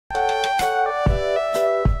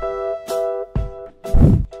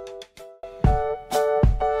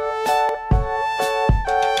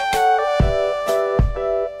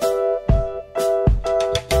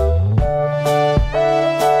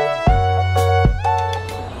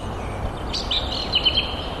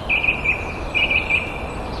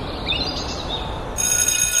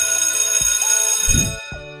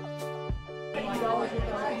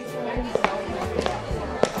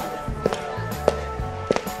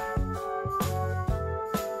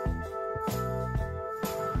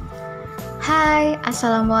Hai,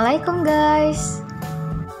 Assalamualaikum guys.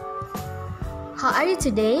 How are you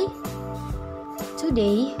today?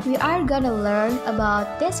 Today, we are gonna learn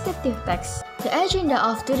about descriptive text. The agenda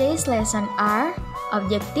of today's lesson are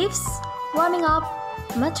objectives, warming up,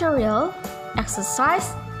 material,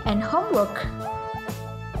 exercise, and homework.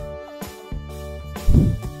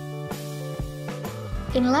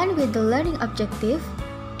 In line with the learning objective,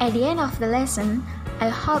 at the end of the lesson, I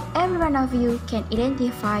hope every one of you can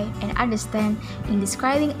identify and understand in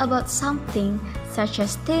describing about something such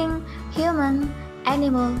as thing, human,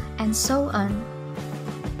 animal, and so on.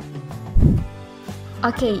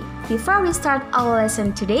 Okay, before we start our lesson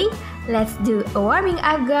today, let's do a warming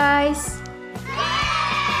up, guys.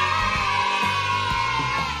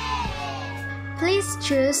 Please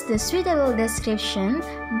choose the suitable description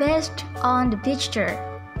based on the picture.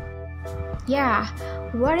 Yeah,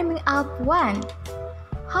 warming up 1.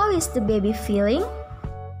 How is the baby feeling?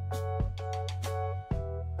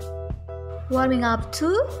 Warming up 2.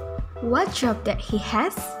 What job that he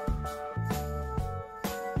has?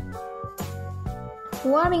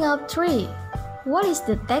 Warming up 3. What is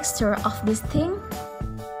the texture of this thing?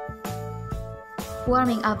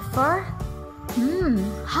 Warming up 4.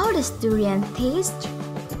 How does durian taste?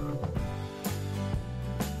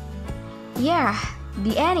 Yeah,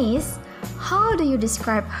 the end is, how do you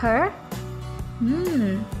describe her?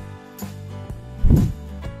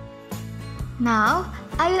 Now,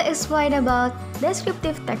 I will explain about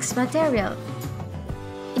descriptive text material.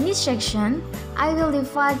 In this section, I will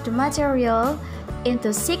divide the material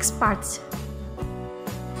into 6 parts.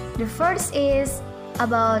 The first is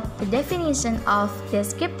about the definition of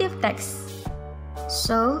descriptive text.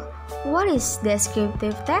 So, what is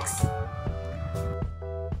descriptive text?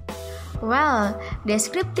 Well,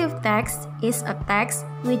 descriptive text is a text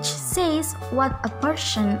which says what a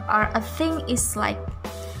person or a thing is like.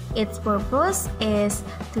 Its purpose is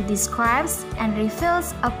to describe and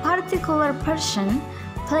reveals a particular person,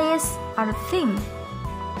 place, or thing.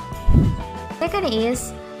 Second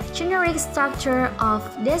is generic structure of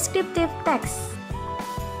descriptive text.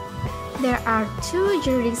 There are 2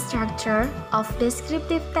 generic structures of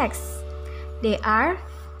descriptive text. They are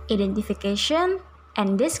identification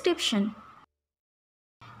and description.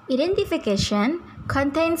 Identification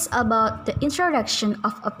contains about the introduction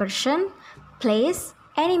of a person, place,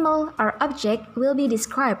 animal, or object will be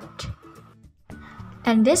described.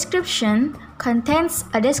 And description contains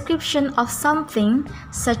a description of something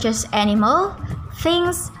such as animal,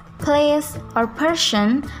 things, place, or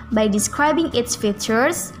person by describing its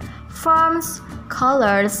features, forms,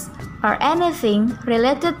 colors, or anything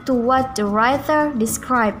related to what the writer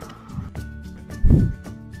described.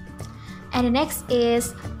 And the next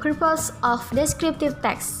is purpose of descriptive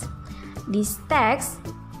text. This text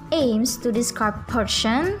aims to describe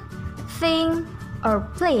person, thing, or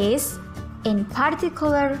place in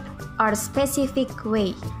particular or specific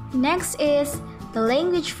way. Next is the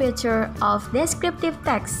language feature of descriptive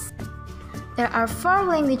text. There are 4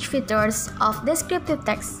 language features of descriptive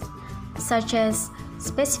text, such as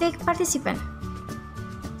specific participant.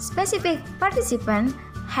 Specific participant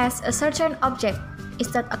has a certain object. Is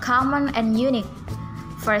that a common and unique?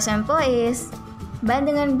 For example is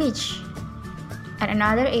Bandungan Beach, and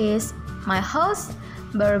another is my house,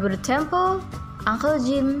 Borobudur Temple, Uncle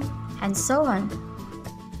Jim, and so on.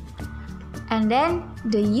 And then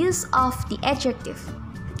the use of the adjective.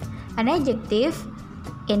 An adjective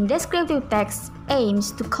in descriptive text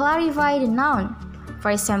aims to clarify the noun. For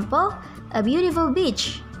example, a beautiful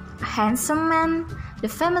beach, a handsome man, the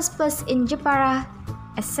famous place in Jepara,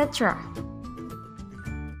 etc.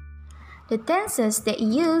 The tenses that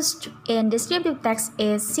used in descriptive text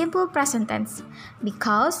is simple present tense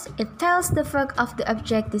because it tells the fact of the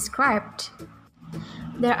object described.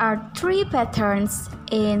 There are 3 patterns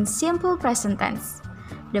in simple present tense.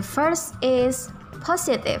 The first is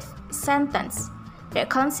positive sentence that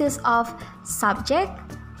consists of subject,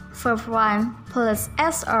 verb 1 plus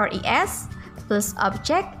s or es plus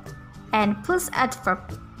object and plus adverb,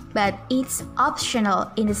 but it's optional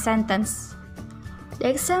in the sentence. The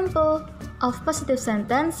example of positive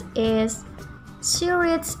sentence is she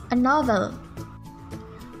reads a novel.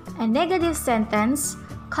 A negative sentence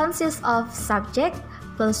consists of subject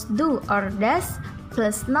plus do or does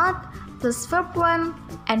plus not plus verb 1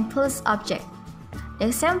 and plus object. The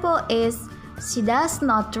example is she does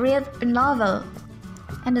not read a novel.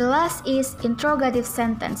 And the last is interrogative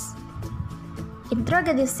sentence.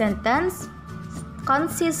 Interrogative sentence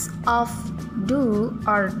consists of do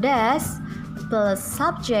or does plus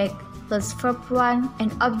subject plus verb 1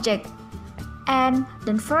 and object, and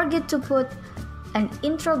don't forget to put an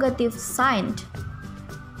interrogative sign.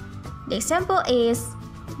 The example is,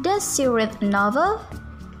 does she read a novel?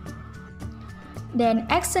 Then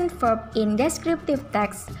action verb in descriptive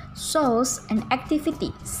text shows an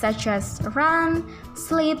activity such as run,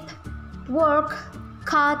 sleep, work,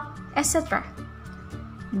 cut, etc.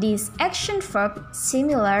 This action verb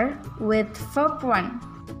similar with verb 1.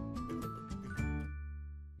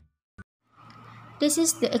 This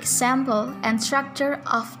is the example and structure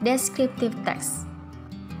of descriptive text.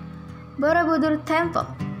 Borobudur Temple.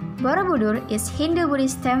 Borobudur is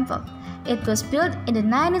Hindu-Buddhist temple. It was built in the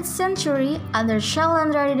 9th century under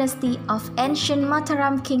Shailendra dynasty of ancient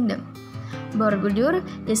Mataram Kingdom. Borobudur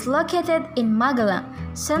is located in Magelang,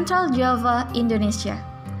 Central Java, Indonesia.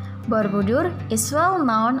 Borobudur is well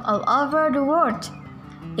known all over the world.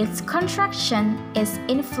 Its construction is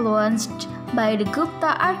influenced by the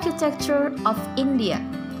Gupta architecture of India.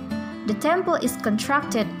 The temple is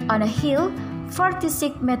constructed on a hill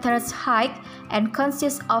 46 meters high and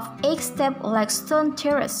consists of 8-step-like stone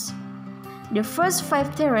terrace. The first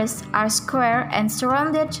 5 terraces are square and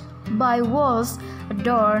surrounded by walls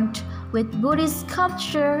adorned with Buddhist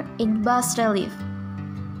sculpture in bas relief.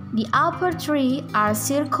 The upper 3 are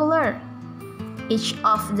circular. Each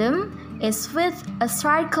of them is with a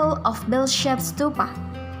circle of bell-shaped stupa.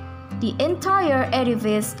 The entire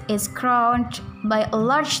edifice is crowned by a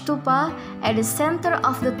large stupa at the center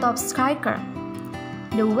of the top striker.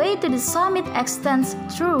 The way to the summit extends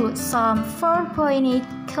through some 4.8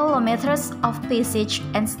 kilometers of passage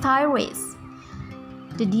and stairways.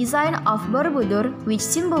 The design of Borobudur, which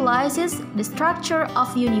symbolizes the structure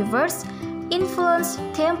of universe, influenced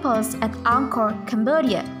temples at Angkor,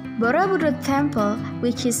 Cambodia. Borobudur Temple,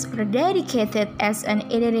 which is rededicated as an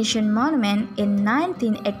Indonesian monument in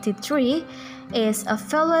 1983, is a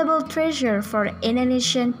valuable treasure for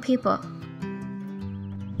Indonesian people.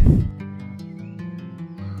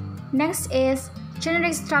 Next is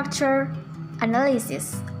generic structure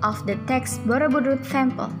analysis of the text Borobudur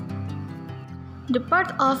Temple. The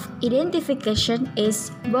part of identification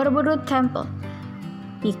is Borobudur Temple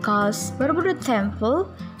because Borobudur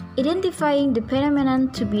Temple identifying the phenomenon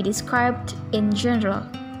to be described in general.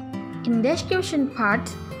 In description part,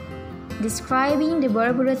 describing the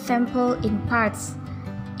Borobudur Temple in parts,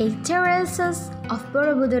 8 terraces of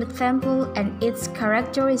Borobudur Temple and its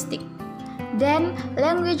characteristic. Then,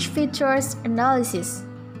 language features analysis.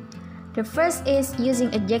 The first is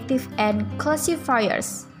using adjective and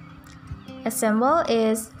classifiers. Example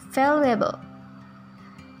is valuable.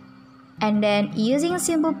 And then using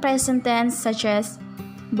simple present tense such as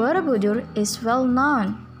Borobudur is well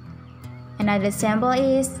known. Another example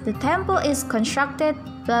is the temple is constructed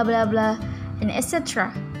blah blah blah and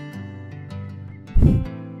etc.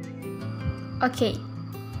 Okay,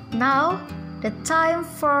 now the time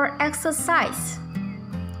for exercise.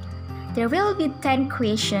 There will be 10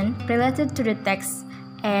 questions related to the text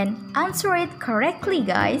and answer it correctly,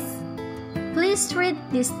 guys. Please read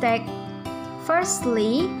this text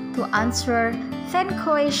firstly to answer 10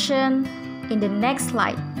 questions in the next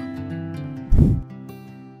slide.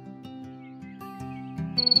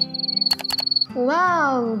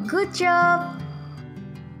 Wow, good job!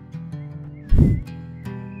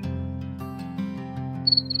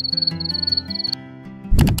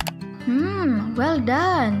 Well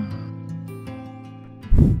done!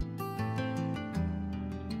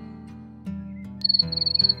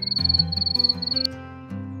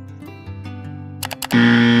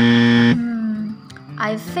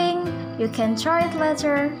 I think you can try it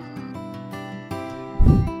later.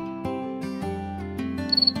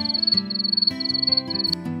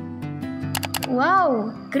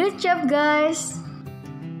 Wow, great job, guys!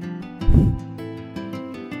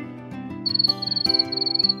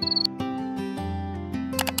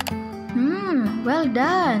 Well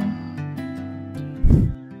done!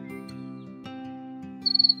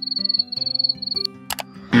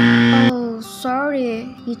 Oh,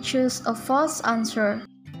 sorry, you chose a false answer.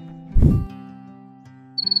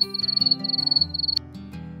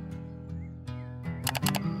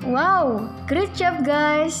 Wow, great job,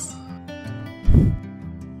 guys!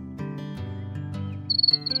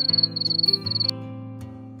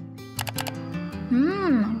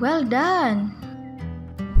 Well done!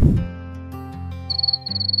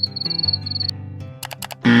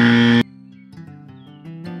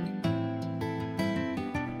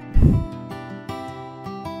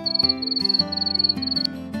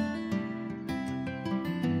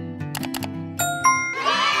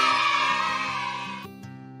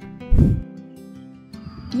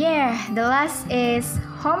 Yeah, the last is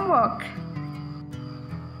homework.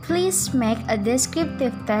 Please make a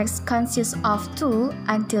descriptive text consist of 2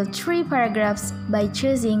 until 3 paragraphs by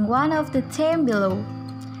choosing one of the themes below.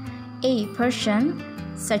 A. Person,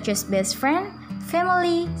 such as best friend,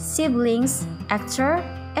 family, siblings, actor,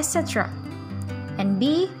 etc. And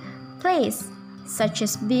B. Place, such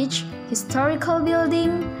as beach, historical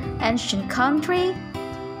building, ancient country,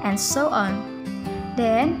 and so on.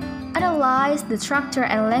 Then, analyze the structure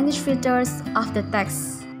and language features of the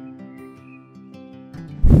text.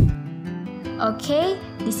 Okay,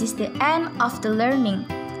 this is the end of the learning.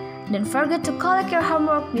 Don't forget to collect your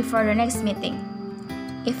homework before the next meeting.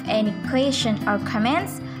 If any questions or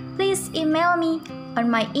comments, please email me on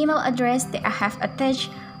my email address that I have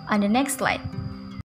attached on the next slide.